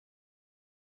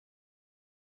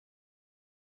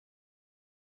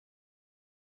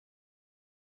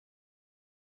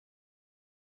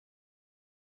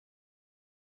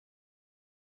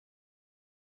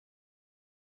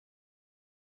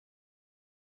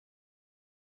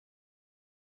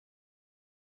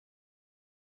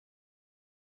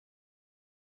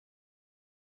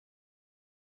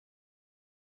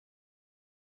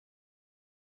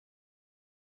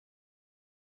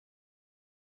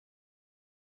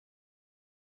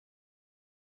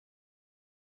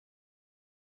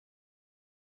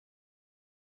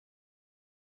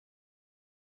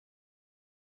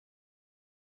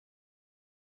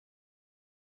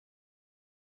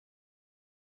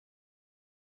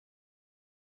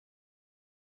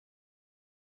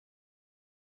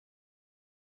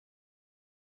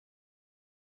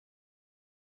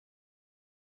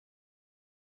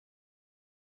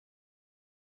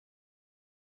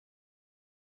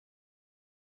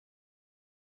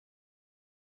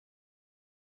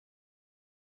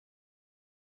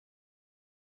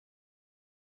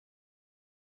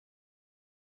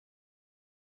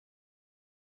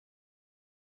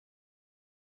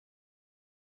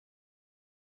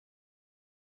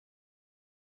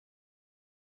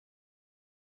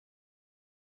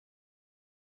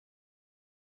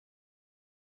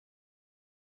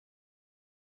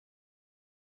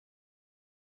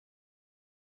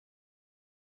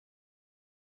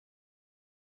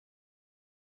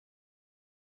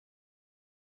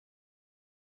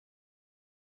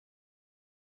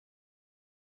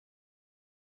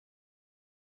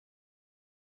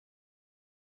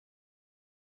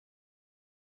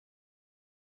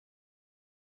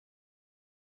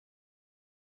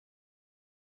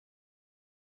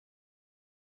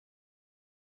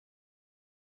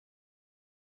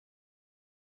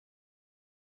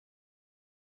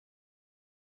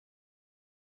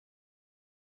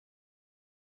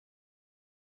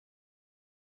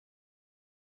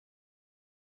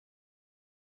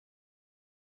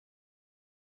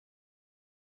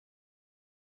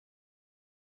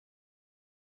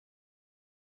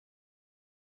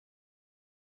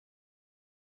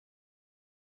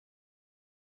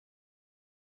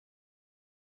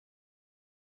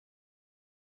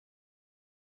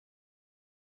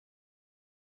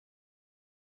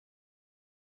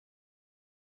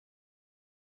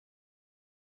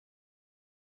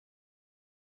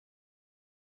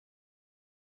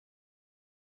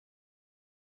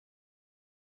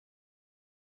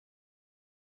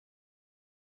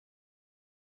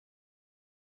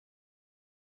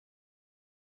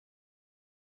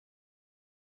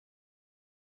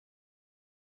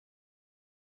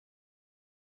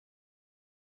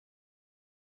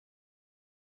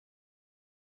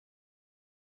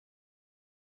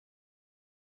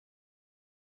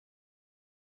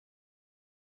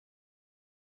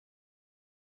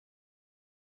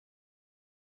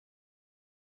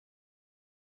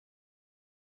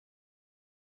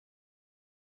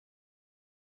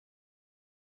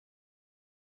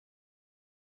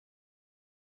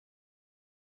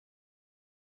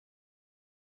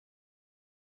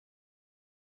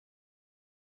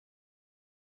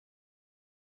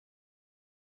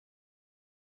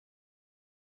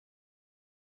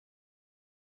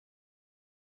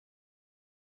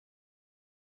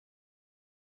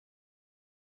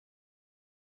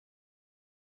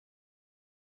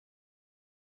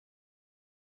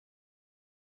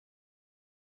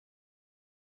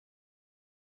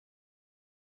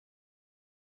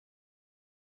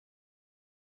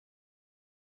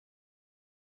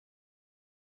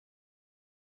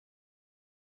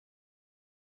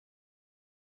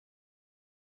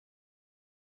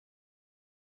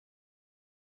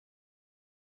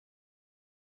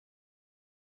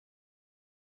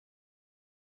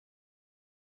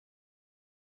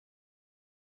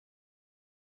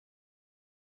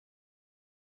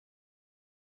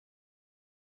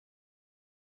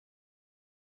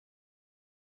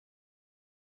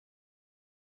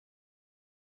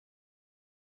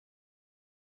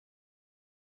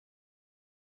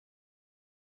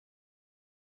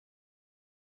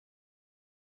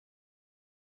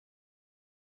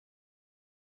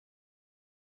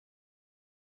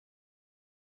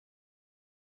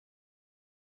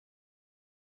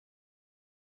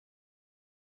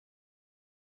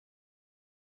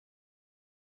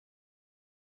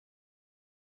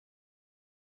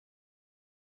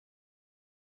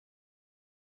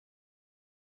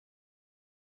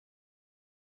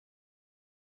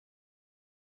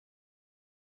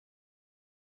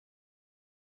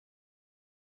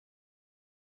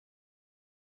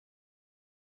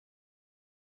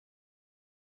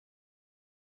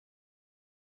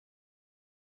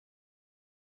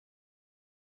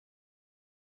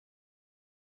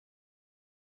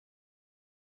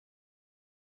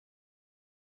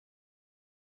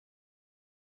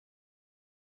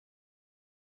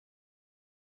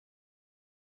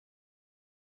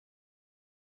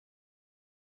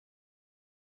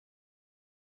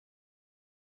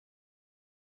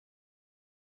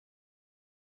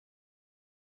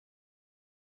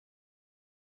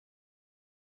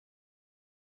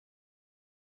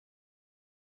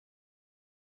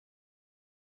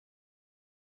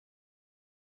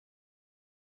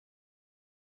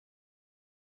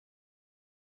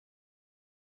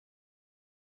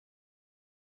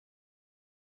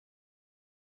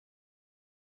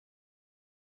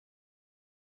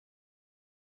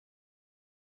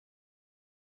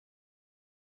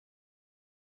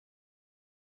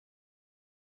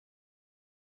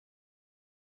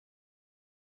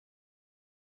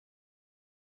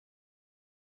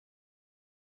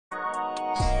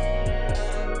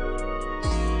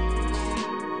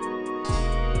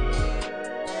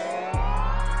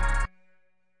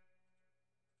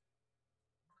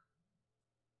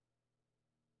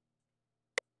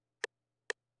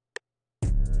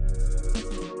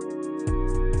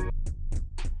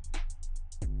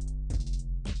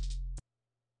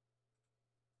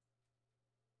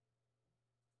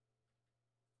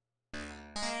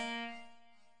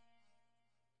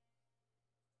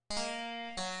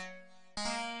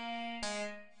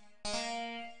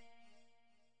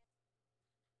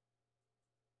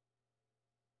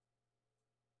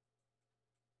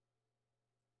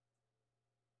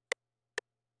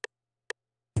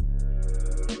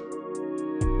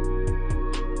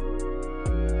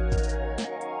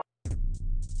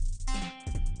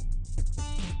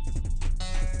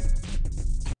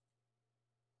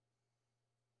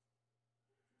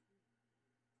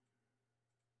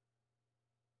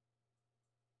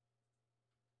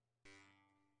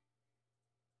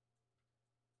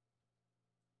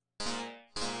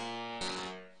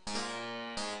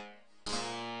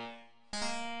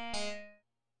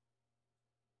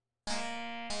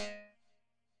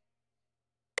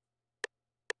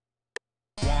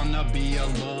Wanna be a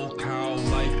locale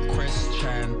like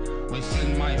Christian.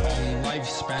 Within my own life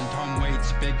spent on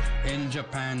weights big in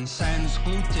Japan. Sans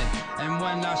gluten, and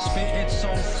when I spit it's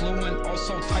so fluent.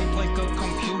 Also type like a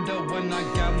computer when I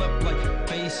gallop like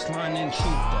baseline and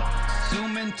trooper.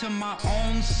 Zoom into my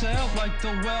own self like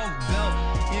the well belt.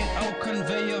 It'll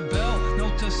convey a bell.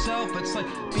 Note to self, it's like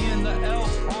being the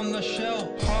elf on the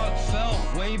shelf.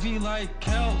 Heartfelt, wavy like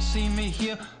K.L.B. See me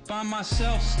here by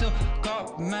myself, still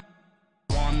got mad.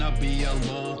 Wanna be a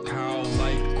locale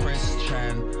like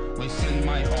Christian. Within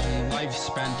my own life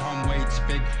spent on weights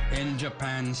big in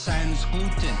Japan. Sans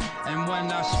gluten, and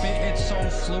when I spit it's so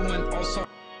fluent. Also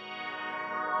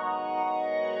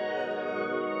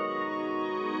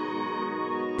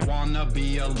wanna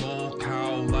be a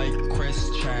locale like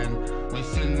Christian.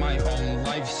 Within my own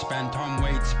life spent on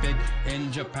weights big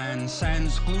in Japan.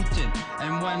 Sans gluten,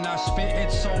 and when I spit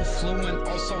it's so fluent.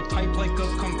 Also type like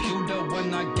a computer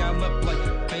when I gallop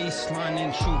like baseline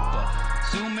and trooper.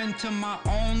 Zoom into my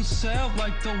own self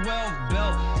like the well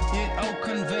belt. It'll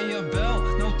convey a bell.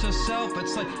 Note to self,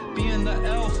 it's like being the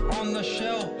elf on the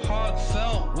shelf.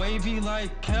 Heartfelt, wavy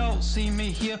like K.L.B. See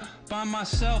me here by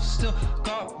myself, still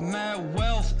got mad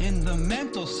wealth in the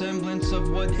mental semblance of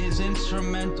what is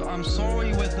instrumental. I'm sorry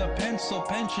with a pencil,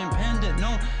 pension pendant,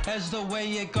 known as the way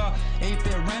it got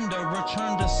 8-bit render,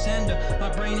 return to sender. My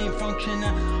brain ain't functioning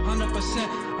at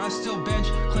 100%. I still bench,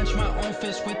 clench my own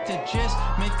fist with the gist.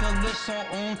 Make a list all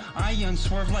own, iron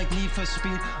swerve like Need for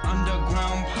Speed.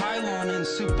 Underground pylon and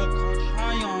supercar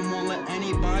Tryon. Won't let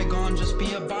any bygone just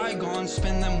be a bygone.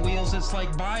 Spin them wheels, it's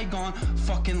like bygone,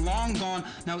 fucking long gone.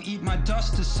 Now eat my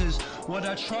dustices, what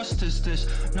I trust is this.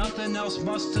 Nothing else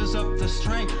musters up the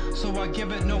strength, so I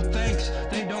give it no thanks.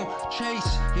 They don't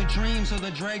chase your dreams or the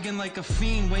dragon like a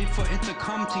fiend. Wait for it to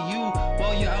come to you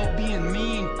while you're out being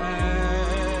mean.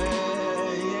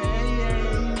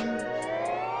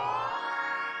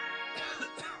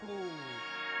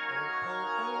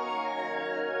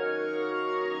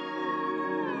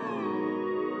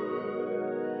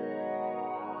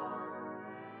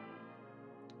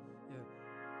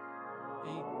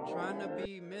 Ain't trying to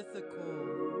be mythical.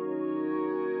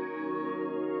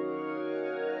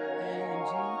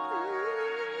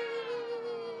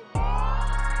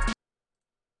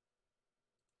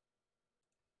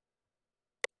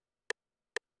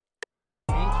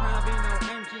 Ain't trying to be no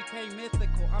MGK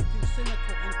mythical. I'm too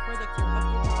cynical and critical of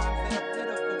the rhymes that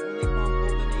are pitiful. Only from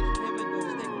golden age pivotal,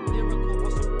 stay lyrical.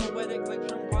 Also poetic like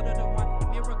drum water to one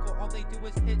miracle. All they do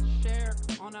is hit share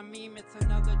on a meme. It's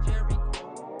another Jerry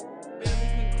barely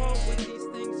can cope with these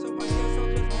things, so I guess I'll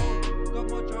just hope. Got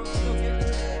more drunk, still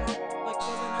getting drunk, like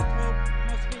filling a throat.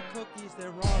 More sweet cookies,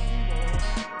 they're raw zero.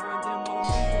 Grinding on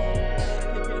me,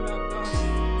 picking up dust.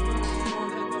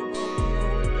 Going in the rodeo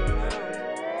with the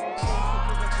clowns. Closer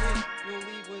to the pit, you'll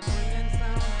leave with ringing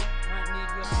sound. Might need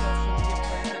your social gift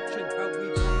protection. Out we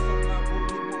come from our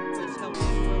only one place. Help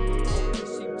is where we always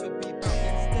seem to be bound.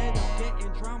 Instead of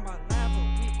getting drowned by lava,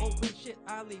 we open shit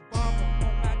Alibaba.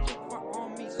 More magic for on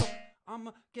me, so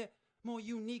I'ma get more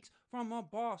uniques from a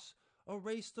boss.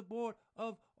 Erase the board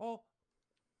of all.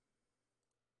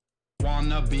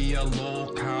 Wanna be a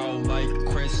locale like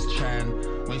Christian.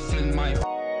 Within my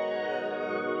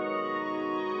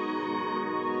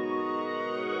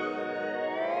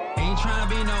ain't trying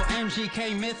to be no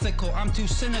MGK mythical. I'm too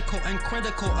cynical and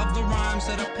critical of the rhymes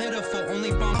that are pitiful.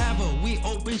 Only bum ever. We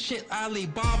open shit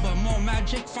Alibaba. More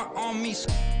magic for on me.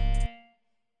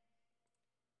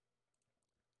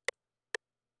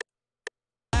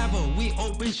 We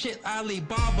open shit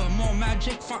Alibaba. More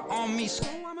magic for on me. So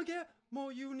I'ma get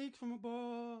more unique from a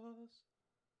boss.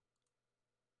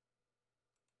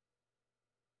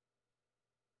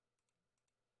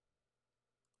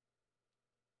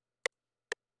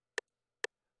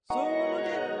 So I'ma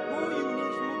get more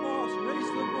unique from a boss. Raise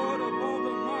the board of all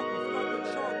the markers. Without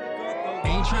the chalk, we got the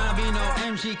ain't trying to be no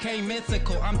MGK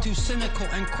mythical. I'm too cynical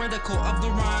and critical of the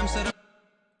rhymes that are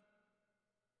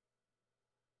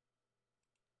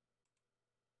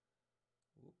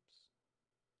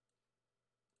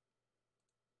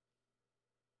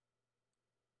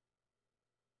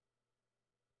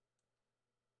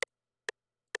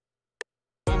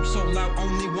so loud,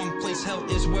 only one place, hell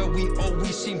is where we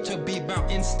always seem to be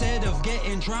bound. Instead of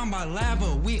getting drowned by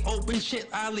lava, we open shit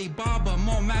Alibaba.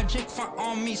 More magic for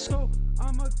on me. So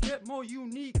I'ma get more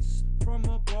uniques from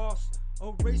a boss.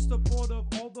 Erase the board of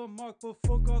all the mark, but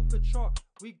forgot the chart.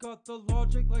 We got the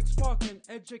logic like Spark and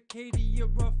educated your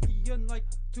ruffian like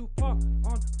Tupac.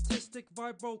 Autistic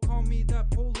vibro, call me that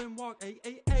Poland walk. Ay,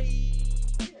 ay, ay.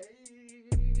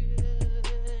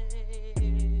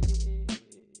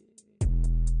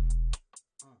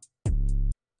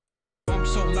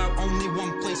 so loud, only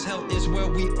one place, hell is where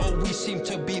we always seem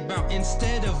to be bound.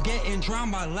 Instead of getting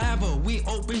drowned by lava, we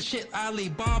open shit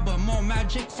Alibaba. More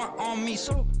magic for on me,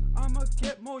 so I'ma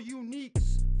get more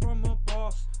uniques from a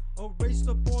boss. Erase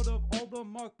the board of all the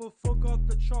mark, but forgot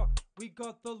the chart. We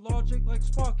got the logic like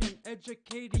Spark and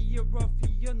educated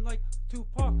ruffian like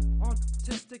Tupac.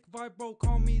 Autistic vibro,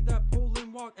 call me that pull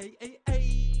and walk. Ay, ay, ay.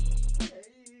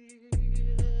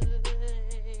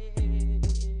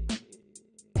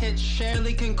 Hit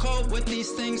Shirley can cope with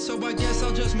these things, so I guess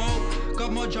I'll just mope.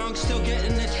 Got more junk, still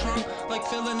getting it shrunk, like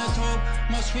filling a tube.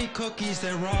 More sweet cookies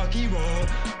than Rocky Road.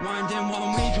 Winding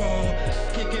when we drove,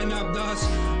 kicking up dust.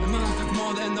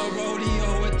 More than the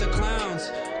rodeo with the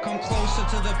clowns. Come closer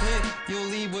to the pit, you'll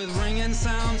leave with ringing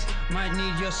sounds. Might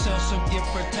need yourself some ear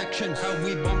protection. How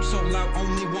we bump so loud,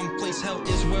 only one place, hell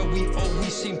is where we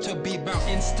always seem to be bound.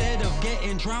 Instead of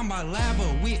getting drowned by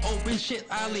lava, we open shit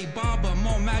Alibaba.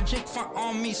 More magic for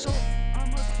on me, so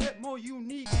I'ma get more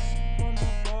unique from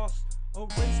a boss.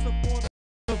 Erase the board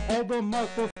of all the mark,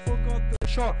 but forgot the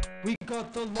chart. We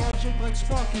got the logic like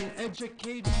Spark and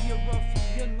educated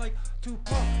ruffian like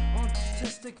Tupac.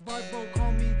 Autistic vibro,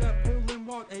 call me that pull and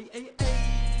walk. Ay, ay, ay.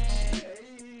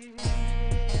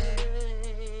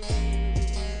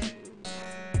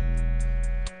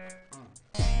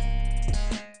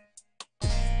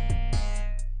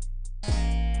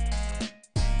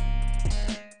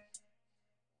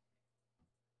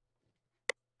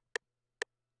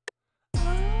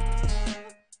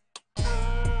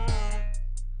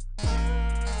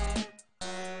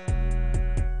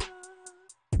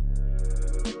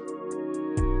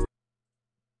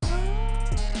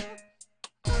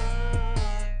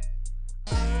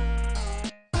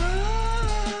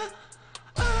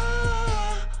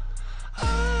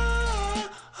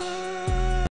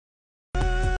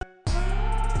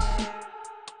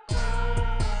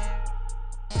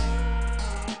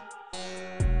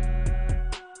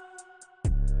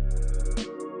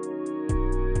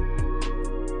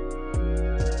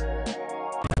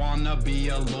 Be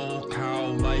a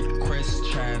locale like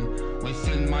Christian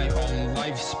within my own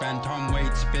lifespan. Tom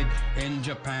Waits big in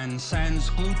Japan, sans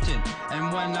gluten,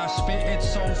 and when I spit it's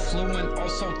so fluent.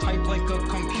 Also type like a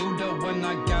computer when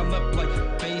I gallop like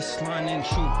baseline and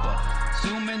trooper.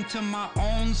 Zoom into my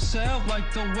own self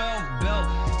like the wealth belt.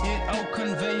 It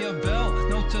conveyor belt.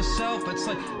 Note to self, it's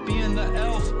like being the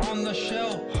elf on the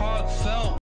shelf.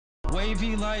 Heartfelt.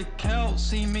 Wavy like K.L.B,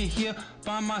 see me here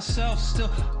by myself. Still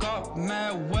got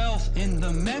mad wealth in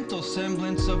the mental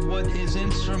semblance of what is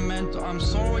instrumental. I'm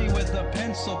sorry with a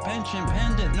pencil, pension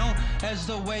pendant, known as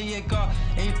the way it got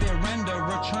 8-bit render,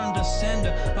 return to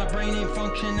sender. My brain ain't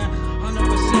functioning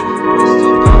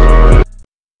 100%.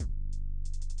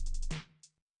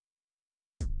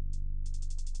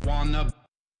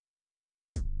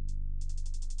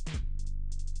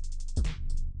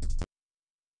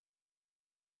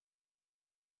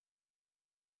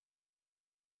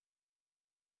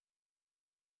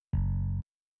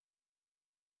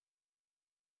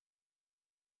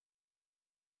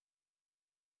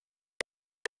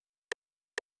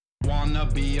 Wanna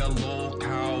be a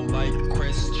locale like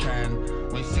Christian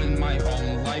within my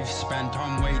own lifespan.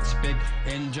 Tom Waits big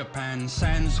in Japan,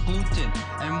 sans gluten,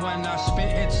 and when I spit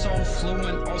it's so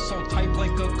fluent. Also type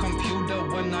like a computer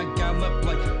when I gallop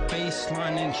like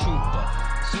baseline and trooper.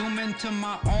 Zoom into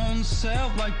my own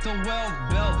self like the wealth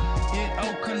belt. It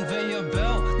conveyor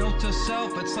belt. Note to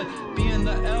self, it's like being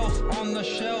the elf on the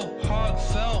shelf.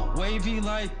 Heartfelt, wavy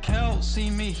like K.L.B, see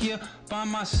me here by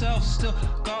myself. Still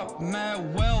got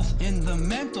mad wealth in the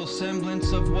mental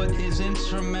semblance of what is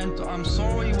instrumental. I'm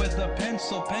sorry with a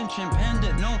pencil, pension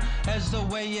pendant, known as the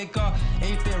way it got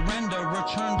 8-bit render,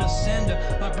 return to sender.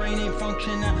 My brain ain't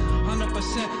functioning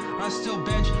 100%. I still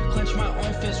bench, clench my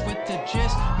own fist with the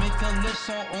gist. Make a list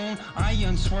all own,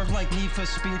 iron swerve like Need for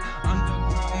Speed.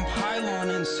 Underground pylon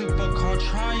and supercar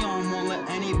Tryon. Won't let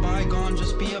any bygone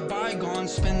just be a bygone.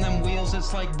 Spin them wheels,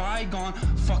 it's like bygone,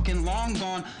 fucking long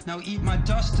gone. Now eat my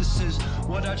justices.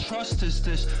 What I trust is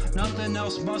this. Nothing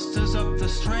else musters up the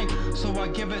strength, so I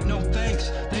give it no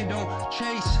thanks. They don't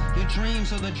chase your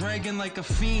dreams of the dragon like a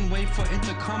fiend. Wait for it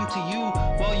to come to you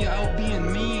while you're out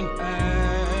being mean.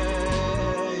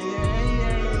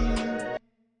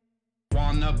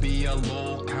 Wanna be a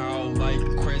locale like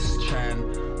Christian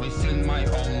within my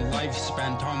own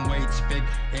lifespan. Tom Waits big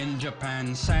in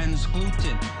Japan, sans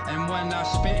gluten, and when I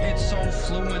spit it's so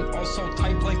fluent. Also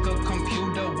type like a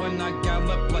computer when I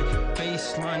gallop like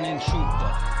baseline and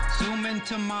trooper. Zoom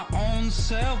into my own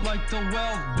self like the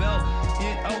wealth belt.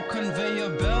 It conveyor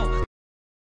belt.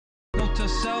 Note to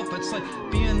self, it's like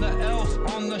being the elf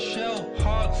on the shelf.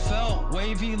 Heartfelt,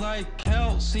 wavy like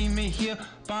K.L.B. See me here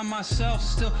by myself,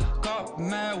 still got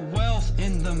mad wealth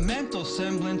in the mental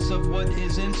semblance of what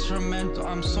is instrumental.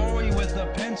 I'm sorry with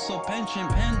a pencil, pension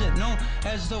pendant, known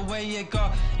as the way it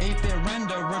got 8-bit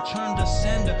render, return to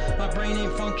sender. My brain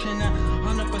ain't functioning at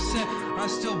 100%. I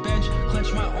still bench,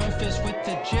 clench my own fist with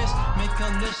the gist. Make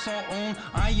a list all own,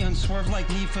 iron swerve like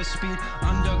Need for Speed.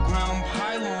 Underground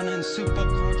pylon and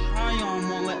supercar try-on.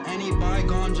 Won't let any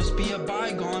bygone just be a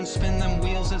bygone. Spin them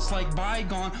wheels, it's like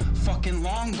bygone, fucking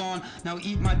long gone. Now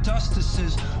eat my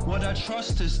dustices, what I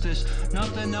trust is this.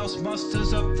 Nothing else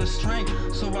musters up the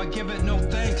strength, so I give it no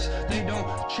thanks. They don't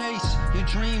chase your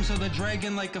dreams of the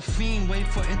dragon like a fiend. Wait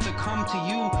for it to come to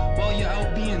you while you're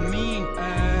out being mean.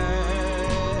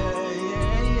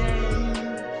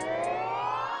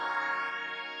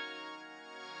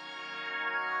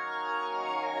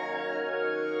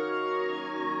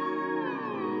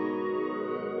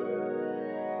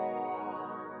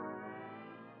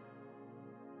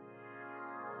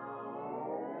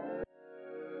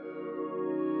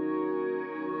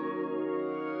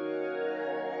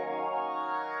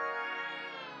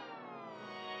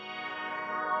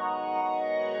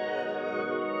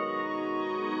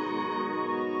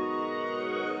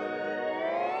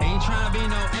 Ain't tryna be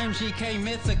no MGK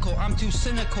mythical. I'm too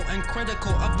cynical and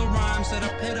critical of the rhymes that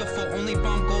are pitiful. Only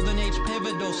bomb golden age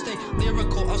pivotal. Stay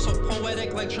lyrical, also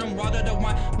poetic like trim water to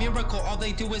wine. Miracle, all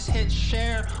they do is hit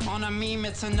share on a meme.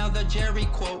 It's another Jerry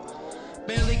quote.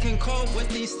 Barely can cope with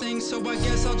these things, so I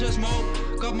guess I'll just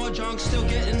mope. Got more junk, still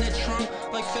getting it shrunk,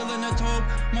 like filling a tube.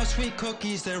 More sweet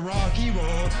cookies than Rocky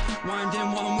Road.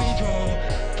 Winding when we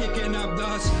drove, kicking up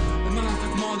dust.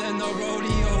 More than the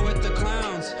rodeo with the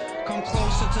clowns. Come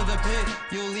closer to the pit,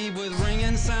 you'll leave with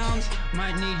ringing sounds.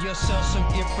 Might need yourself some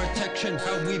ear protection.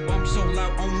 How we bump so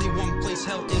loud, only one place,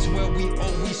 hell is where we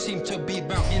always seem to be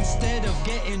bound. Instead of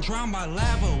getting drowned by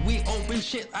lava, we open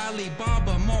shit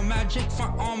Alibaba. More magic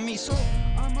fun on me, so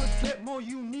I'ma get more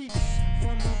unique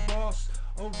from the boss.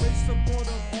 Erase the board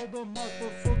of all the marks,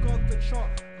 but forgot the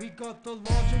chart. We got the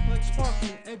logic like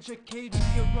Sparky, educated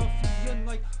your ruffian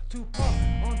like Tupac.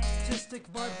 Autistic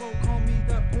vibe, call me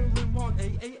that Poland one.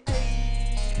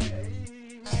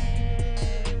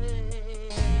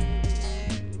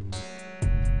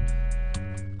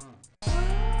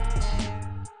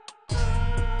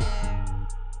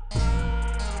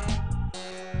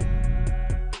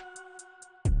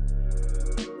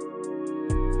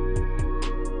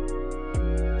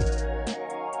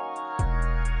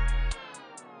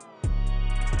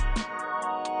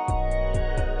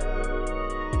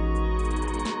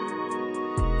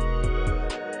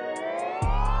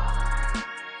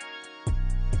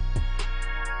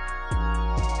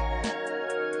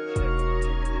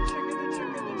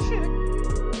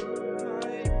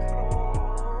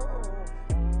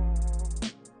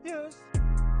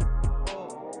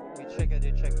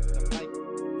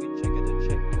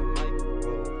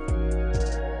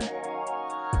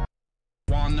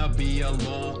 Wanna be a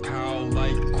lol-cow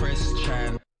like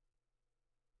Christian.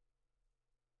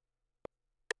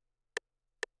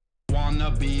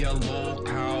 Wanna be a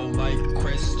lol-cow like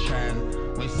Christian.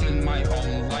 Within my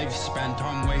own life spent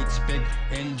on weights big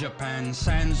in Japan.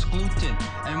 Sans gluten,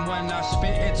 and when I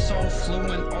spit it's so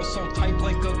fluent. Also type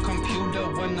like a computer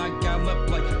when I gallop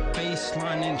like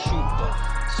baseline and trooper.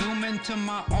 Zoom into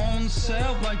my own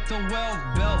self like the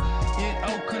wealth belt. It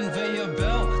out conveyor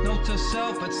belt. Note to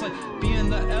self, it's like being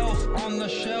the elf on the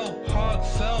shelf.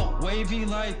 Heartfelt, wavy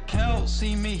like K.L.B.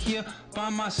 See me here by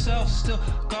myself, still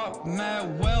got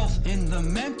mad wealth in the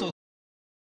mental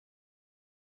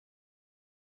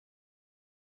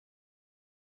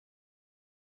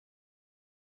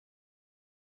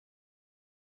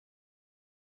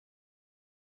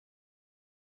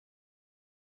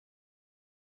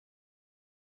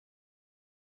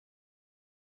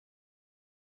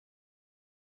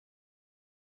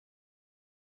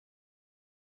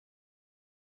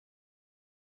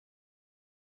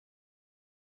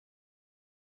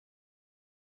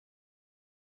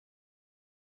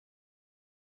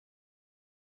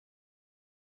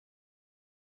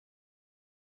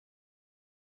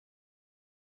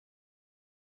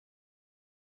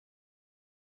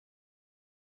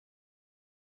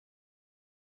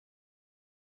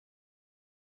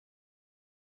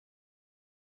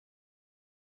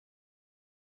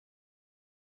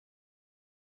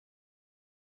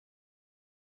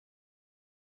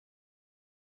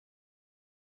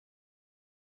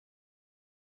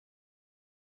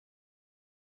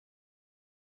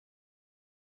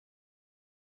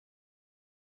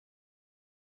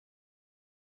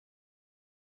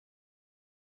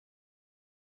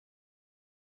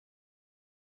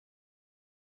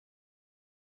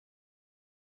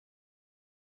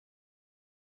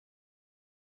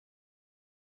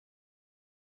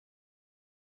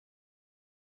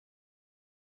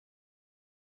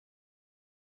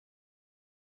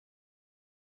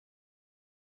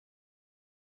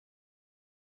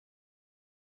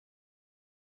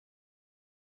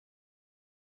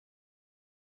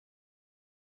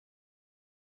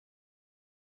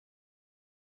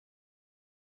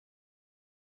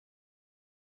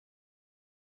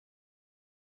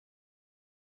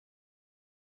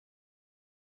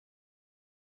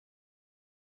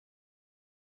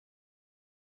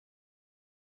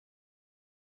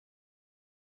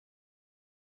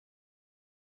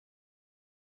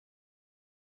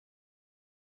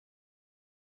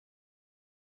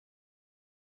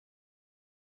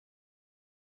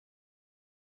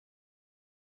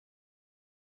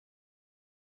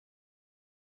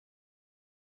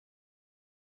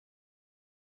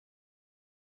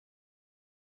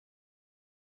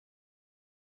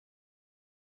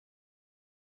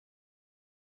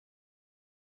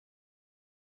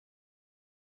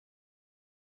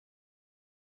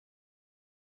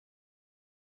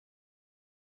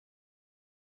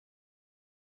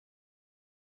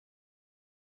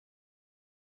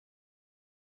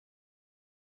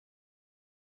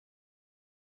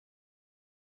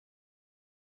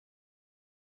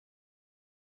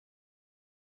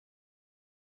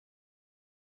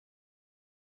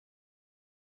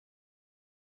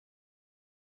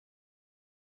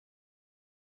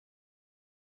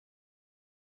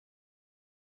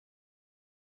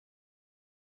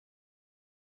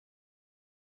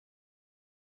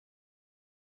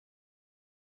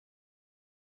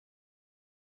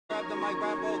grab the mic,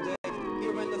 rap all day.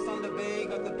 Here in the Thunder Bay,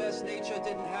 got the best nature,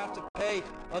 didn't have to pay.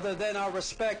 Other than our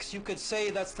respects, you could say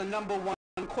that's the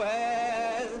 #1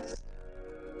 quest.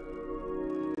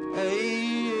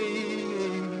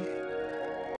 Hey,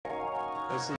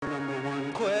 that's the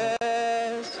 #1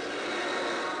 quest.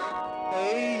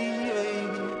 Hey,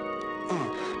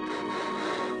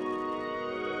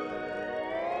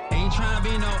 Ain't tryna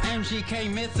be no MGK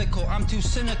mythical. I'm too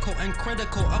cynical and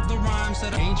critical of the rhymes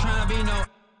that ain't tryna be no.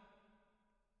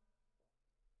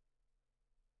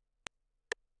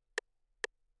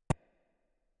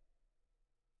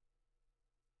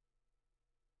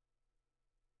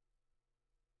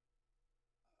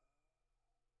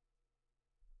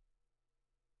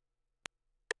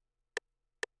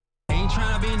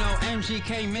 Trying to be no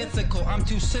MGK mythical. I'm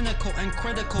too cynical and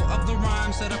critical of the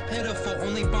rhymes that are pitiful.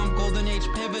 Only bomb golden age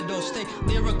pivotal. Stay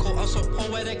lyrical, also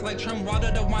poetic like trim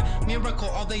water to wine. Miracle,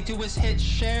 all they do is hit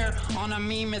share. On a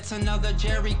meme, it's another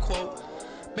Jerry quote.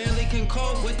 Barely can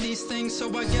cope with these things, so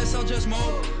I guess I'll just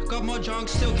mope. Got more junk,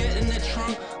 still getting the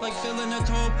trunk, like filling a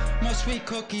tube. More sweet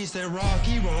cookies, they're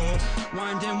rocky roll.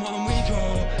 Winding when we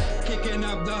draw, kicking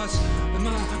up dust.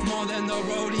 More than the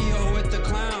rodeo with the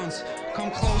clowns.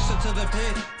 Come closer to the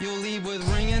pit, you'll leave with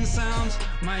ringing sounds.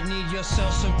 Might need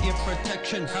yourself some ear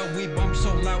protection. How we bump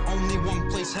so loud, only one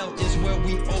place, hell is where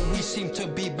we always seem to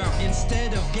be bound.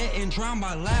 Instead of getting drowned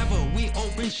by lava, we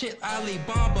open shit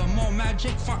Alibaba. More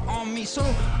magic fire on me, so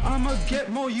I'ma get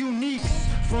more unique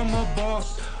from a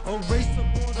boss. Erase the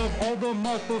board of all the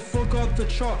mark, but forgot the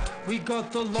chart. We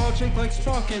got the logic like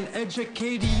Spark and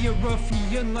educated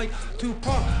ruffian like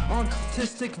Tupac.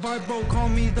 Artistic vibro, call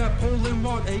me that Poland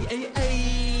rock. Ay, ay, ay.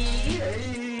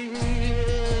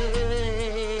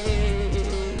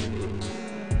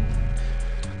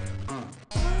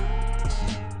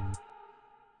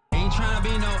 Trying to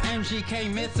be no MGK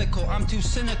mythical. I'm too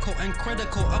cynical and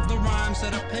critical of the rhymes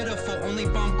that are pitiful. Only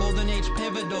bomb golden age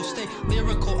pivotal. Stay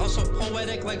lyrical, also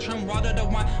poetic like trim water to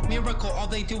wine. Miracle, all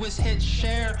they do is hit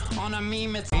share. On a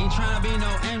meme, it's ain't trying to be no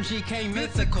MGK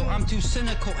mythical. I'm too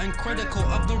cynical and critical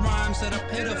of the rhymes that are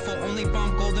pitiful. Only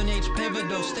bomb golden age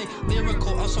pivotal. Stay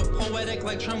lyrical, also poetic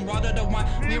like trim water to wine.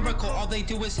 Miracle, all they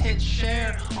do is hit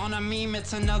share. On a meme,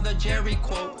 it's another Jerry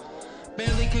quote.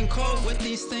 Barely can cope with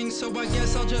these things, so I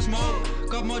guess I'll just mope.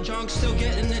 Got more junk, still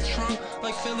getting the trunk,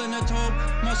 like filling a tube.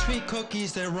 More sweet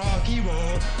cookies, they're rocky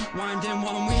roll. Winding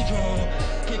when we draw,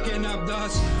 kicking up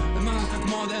dust.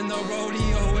 More than the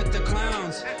rodeo with the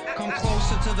clowns. Come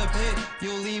closer to the pit,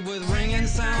 you'll leave with ringing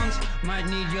sounds. Might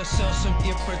need yourself some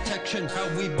ear protection. How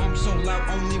we bump so loud,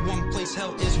 only one place,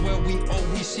 hell is where we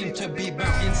always seem to be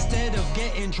bound. Instead of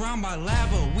getting drowned by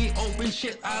lava, we open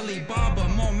shit Alibaba.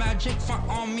 More magic fire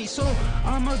on me, so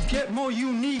I'ma get more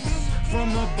unique from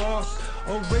a boss.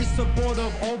 Erase the board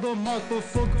of all the mark, but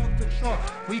forgot the chart.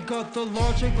 We got the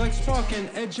logic like Spark and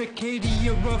educated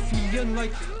ruffian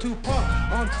like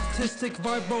Tupac. Artistic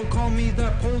vibro, call me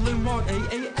that Poland rock. Ay,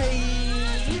 ay, ay.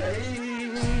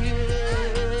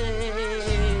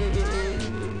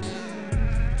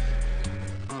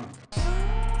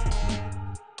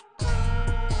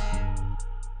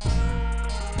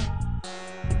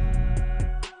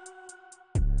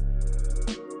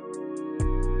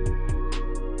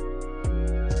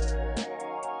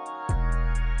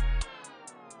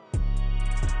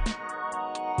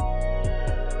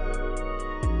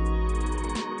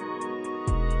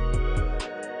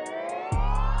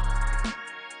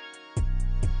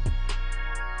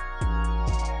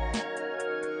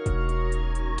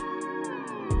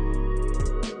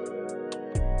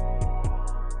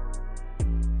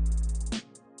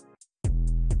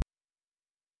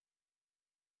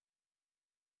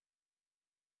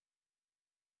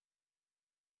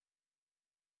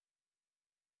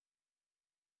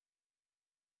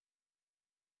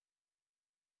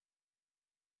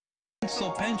 So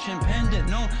pension pendant,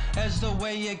 known as the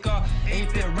way it got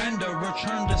 8-bit render,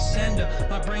 return to sender.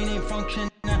 My brain ain't functioning.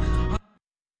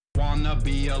 Wanna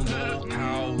be a little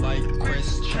cow like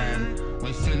Christian.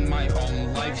 Within my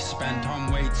own lifespan,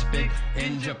 Tom Waits big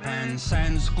in Japan.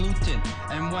 Sans gluten,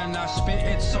 and when I spit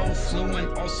it's so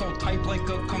fluent. Also type like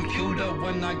a computer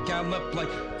when I gallop like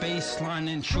baseline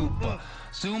and trooper.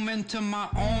 Zoom into my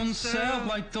own self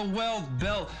like the wealth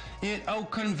belt. It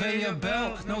out conveyor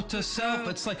belt. Note to self,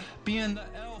 it's like being the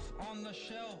elf on the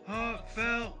shelf.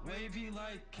 Heartfelt, wavy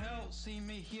like K.L.B. See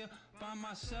me here by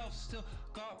myself, still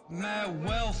got mad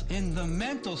wealth in the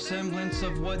mental semblance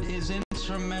of what is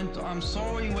instrumental. I'm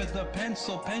sorry with a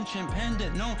pencil, pension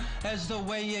pendant, known as the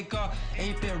way it got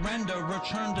 8-bit render,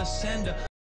 return to sender.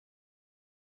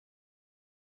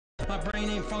 My brain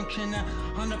brain ain't functioning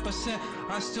 100%.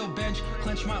 I still bench,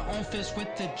 clench my own fist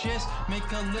with the gist. Make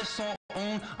a list all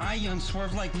own iron,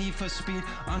 swerve like Need for Speed.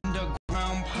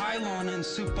 Underground pylon and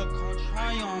supercar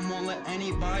Tryon. Won't let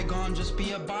any bygone just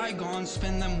be a bygone.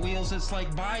 Spin them wheels, it's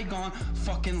like bygone.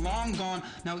 Fucking long gone,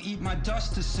 now eat my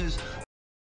justices.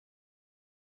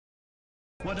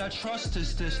 What I trust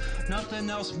is this, nothing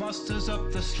else musters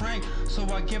up the strength, so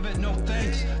I give it no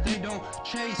thanks. They don't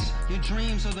chase your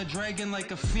dreams or the dragon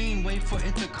like a fiend. Wait for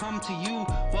it to come to you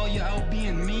while you're out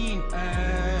being mean.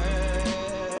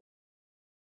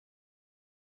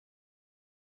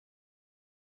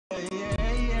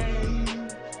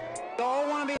 Don't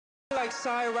wanna be like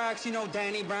Cyrax, you know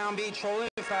Danny Brown be trolling.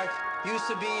 In fact, used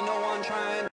to be no one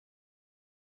trying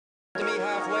to meet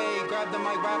halfway, grab the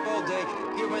mic, rap all day.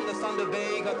 Here in the Thunder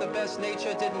Bay, got the best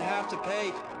nature, didn't have to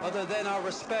pay. Other than our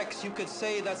respects, you could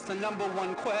say that's the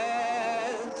 #1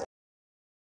 quest.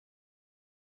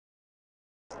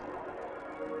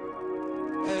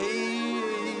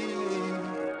 Hey,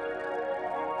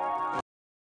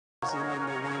 that's the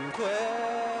 #1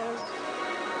 quest.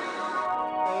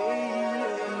 Hey.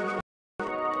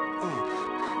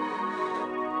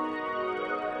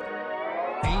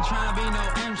 Ain't tryna be no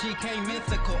MGK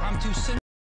mythical, I'm too cynical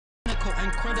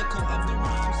and critical of the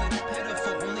rhymes that are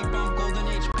pitiful. Only bound golden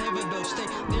age pivotal, stay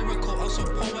lyrical, also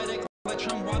poetic like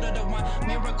Trump water the one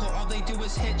miracle. All they do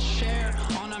is hit share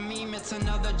on a meme, it's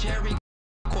another Jerry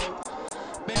quote.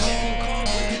 Been getting caught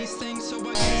with these things, so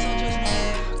I guess I'll just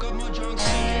move. Got more drunk,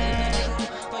 still getting that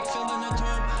drunk, like filling a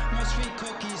tub. More sweet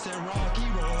cookies than Rocky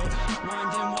Road,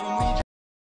 minding when we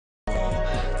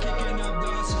kicking up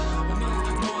dust,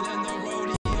 more than the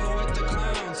rodeo with the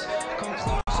clowns. Come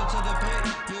closer to the pit,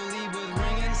 you'll leave with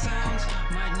ringing sounds.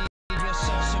 Might need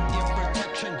yourself some ear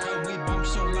protection. How we bump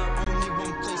so loud, only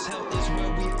one place, hell is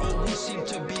where we always seem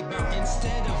to be bound.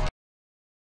 Instead of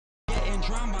getting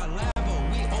drowned by lava,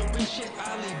 we open shit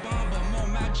Alibaba. More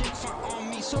magic for on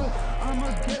me, so I'ma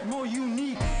get more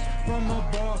unique from a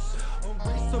boss.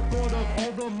 Erase the board of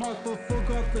all the marks, but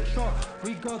forgot the chart.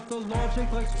 We got the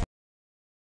logic like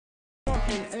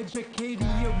fucking educated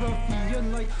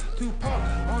ruffian like Tupac.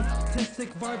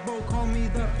 Artistic vibe, call me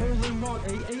that Poland rock.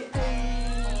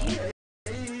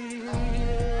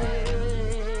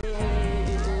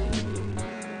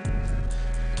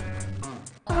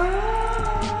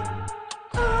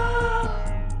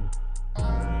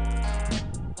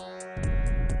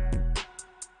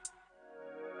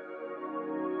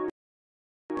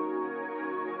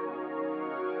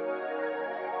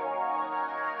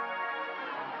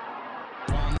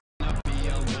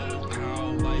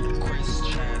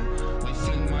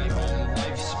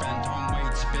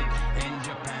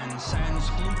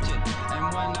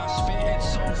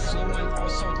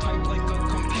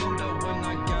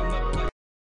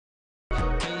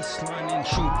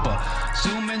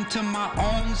 Zoom into my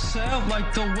own self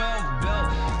like the wealth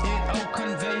belt. It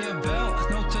conveyor belt,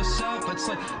 note to self. It's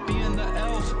like being the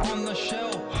elf on the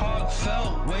shelf.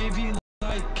 Heartfelt, wavy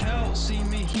like K.L.B. See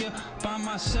me here by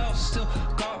myself, still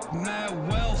got mad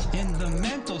wealth in the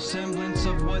mental semblance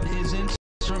of what is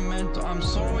instrumental. I'm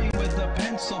sorry with a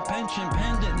pencil, pension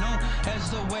pendant, known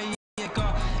as the way it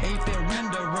got 8-bit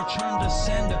render, return to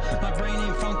sender. My brain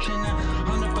ain't functioning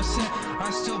 100%.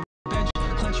 I still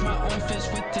clench my own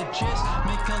fist with the gist.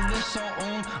 Make a list all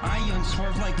own iron,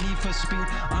 swerve like Need for Speed.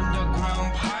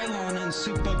 Underground pylon and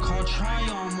supercar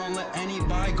Tryon. Won't let any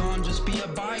bygone just be a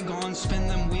bygone. Spin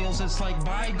them wheels, it's like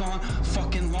bygone.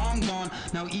 Fucking long gone,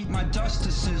 now eat my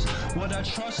justices. What I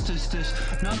trust is this,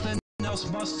 nothing else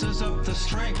musters up the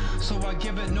strength, so I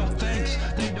give it no thanks.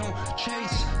 They don't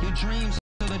chase your dreams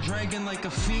to the dragon like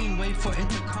a fiend. Wait for it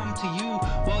to come to you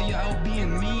while you're out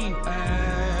being mean.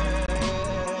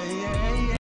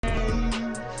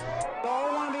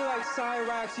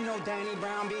 Cyrax, you know Danny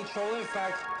Brown be trolling. In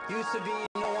fact, used to be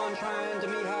no one trying to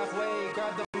meet halfway.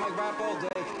 Grab the mic, rap all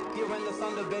day. Here in the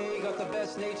Thunder Bay, got the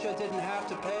best nature, didn't have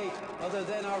to pay. Other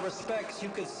than our respects, you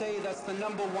could say that's the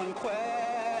 #1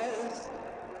 quest.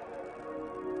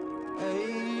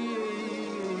 Hey,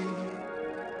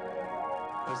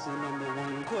 that's the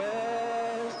 #1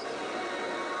 quest.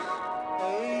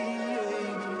 Hey.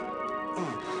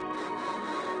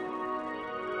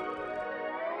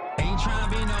 Ain't tryna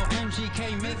be no MGK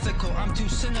mythical, I'm too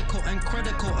cynical and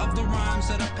critical of the rhymes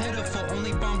that are pitiful.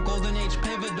 Only bound golden age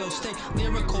pivotal, stay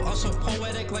lyrical, also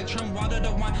poetic like Trump water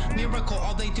the one miracle.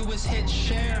 All they do is hit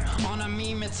share on a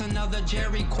meme, it's another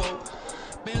Jerry quote.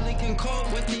 Barely can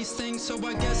cope with these things, so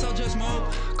I guess I'll just mope.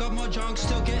 Got more junk,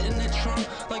 still getting it trunk,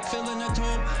 like filling a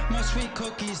tube. More sweet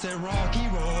cookies than Rocky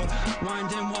Road,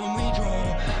 winding when we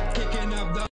draw, kicking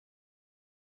up the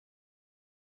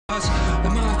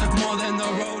more than the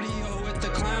rodeo with the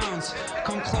clowns.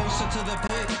 Come closer to the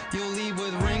pit, you'll leave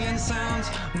with ringing sounds.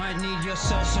 Might need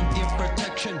yourself some ear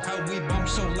protection. How we bump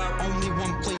so loud, only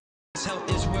one place. Hell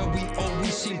is where we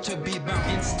always seem to be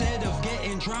bound. Instead of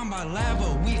getting drowned by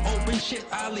lava, we open shit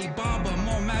Alibaba.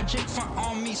 More magic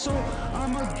on me, so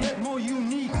I'ma get more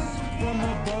unique from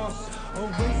a boss.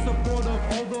 Erase the board of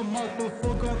all the marks, but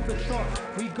forgot the chart.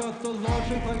 We got the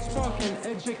logic like Spark and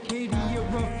educated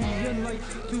ruffian like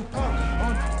Tupac.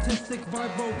 Artistic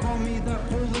vibe, call me that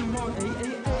Poland rock.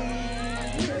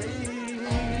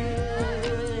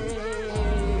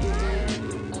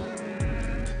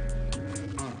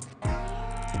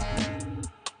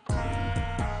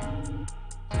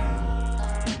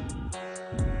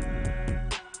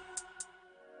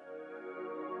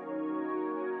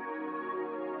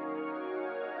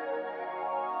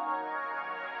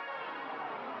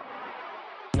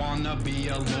 Wanna be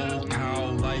a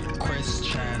locale like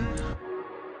Christian.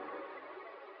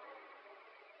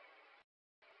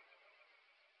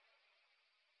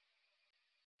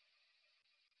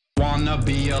 Wanna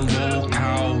be a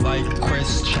locale like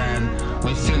Christian.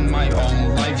 Within my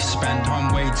own lifespan,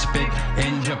 Tom Waits big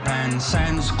in Japan.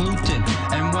 Sans gluten,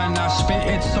 and when I spit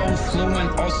it's so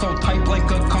fluent. Also type like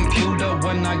a computer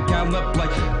when I gallop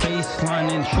like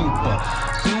baseline and trooper.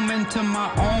 Zoom into my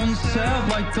own self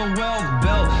like the wealth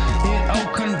belt.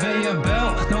 It'll conveyor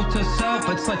belt, note to self.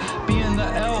 It's like being the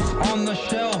elf on the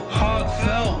shelf.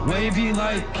 Heartfelt, wavy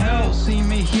like hell. See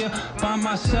me here by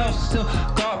myself, still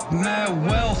got mad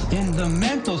wealth in the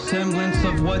mental semblance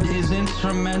of what is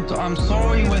instrumental. I'm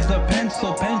sorry with a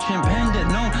pencil, pension pendant,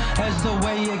 known as the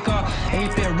way it got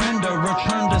 8-bit render,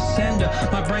 return to sender.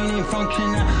 My brain ain't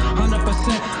functioning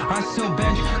 100%. I still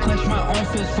bench, clench my own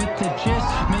fist with the gist.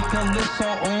 Make a list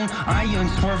all own, iron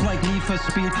swerve like Need for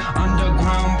Speed.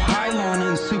 Underground pylon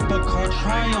and supercar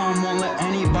Tryon. Won't let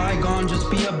any bygone just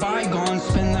be a bygone.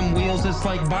 Spin them wheels, it's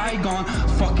like bygone,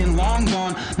 fucking long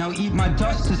gone. Now eat my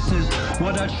dust, this is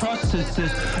what I trust is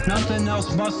this. Nothing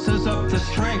else musters up the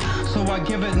string, so I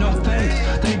give it no thanks.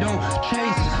 They don't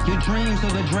chase your dreams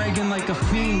of the dragon like a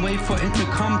fiend. Wait for it to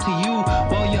come to you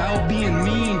while you're out being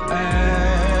mean.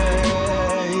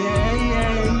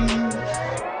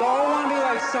 Don't wanna be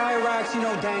like Cyrax, you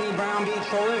know Danny Brown be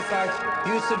trolling facts.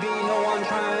 Used to be no one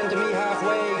trying to meet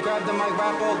halfway. Grab the mic,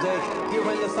 rap all day.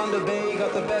 Here in the Thunder Bay,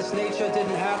 got the best nature,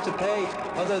 didn't have to pay.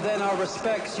 Other than our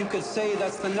respects, you could say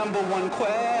that's the #1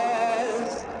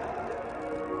 quest.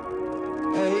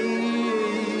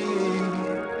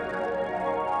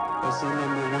 That's the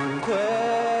 #1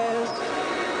 quest.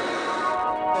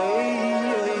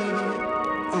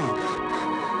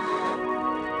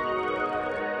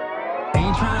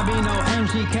 Ain't tryna be no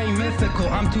MGK mythical.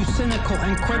 I'm too cynical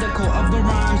and critical of the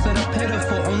rhymes that are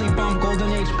pitiful. Only bomb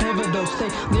golden age pivotal. Stay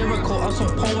lyrical, also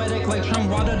poetic like Trump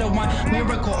water to wine.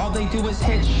 Miracle, all they do is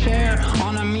hit share.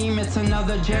 On a meme, it's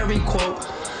another Jerry quote.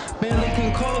 Barely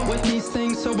can cope with these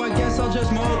things, so I guess I'll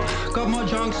just mope. Got more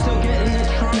junk, still getting it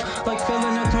trunk, like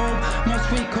filling a tube. More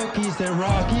sweet cookies than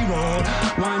Rocky Road.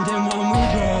 Winding when we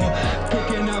draw,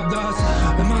 picking up dust.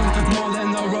 More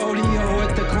than the rodeo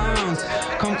with the clowns.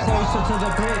 Come closer to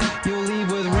the pit, you'll leave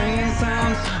with ringing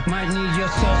sounds. Might need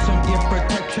yourself some ear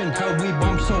protection. How we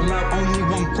bump so loud, only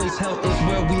one place. Hell is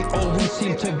where we always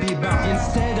seem to be bound.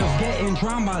 Instead of getting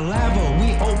drowned by lava, we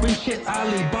open shit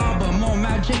Alibaba. More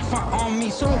magic on me,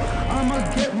 so I'ma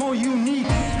get more unique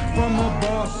from a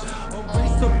boss.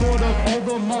 Erase the board of all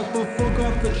the marks, but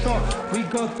forgot the chart. We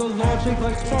got the logic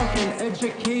like Spark and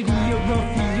educated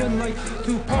ruffian like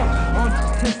Tupac.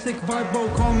 Artistic vibe,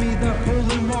 call me that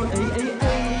Poland rock.